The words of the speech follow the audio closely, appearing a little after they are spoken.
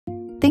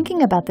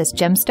Thinking about this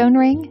gemstone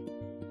ring?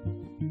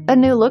 A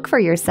new look for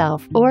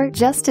yourself, or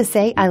just to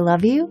say I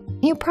love you?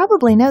 You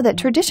probably know that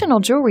traditional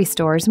jewelry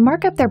stores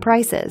mark up their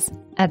prices.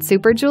 At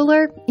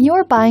SuperJeweler,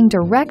 you're buying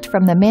direct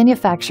from the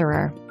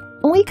manufacturer.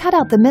 We cut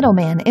out the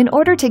middleman in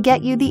order to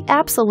get you the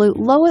absolute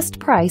lowest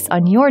price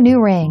on your new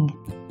ring.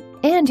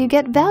 And you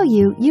get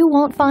value you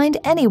won't find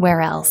anywhere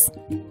else.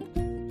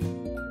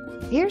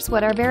 Here's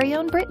what our very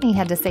own Brittany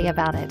had to say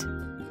about it.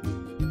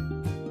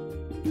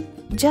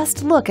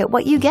 Just look at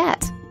what you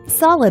get.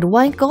 Solid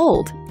white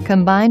gold,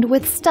 combined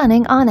with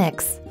stunning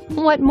onyx.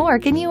 What more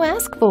can you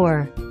ask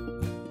for?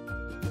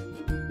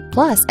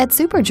 Plus, at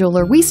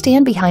SuperJeweler, we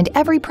stand behind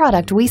every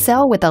product we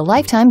sell with a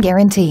lifetime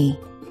guarantee.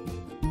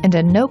 And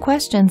a no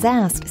questions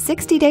asked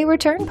 60-day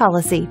return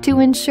policy to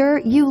ensure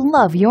you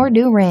love your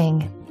new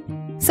ring.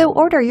 So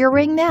order your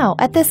ring now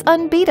at this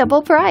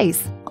unbeatable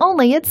price,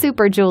 only at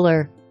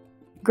SuperJeweler.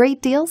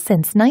 Great deal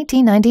since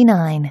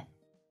 1999.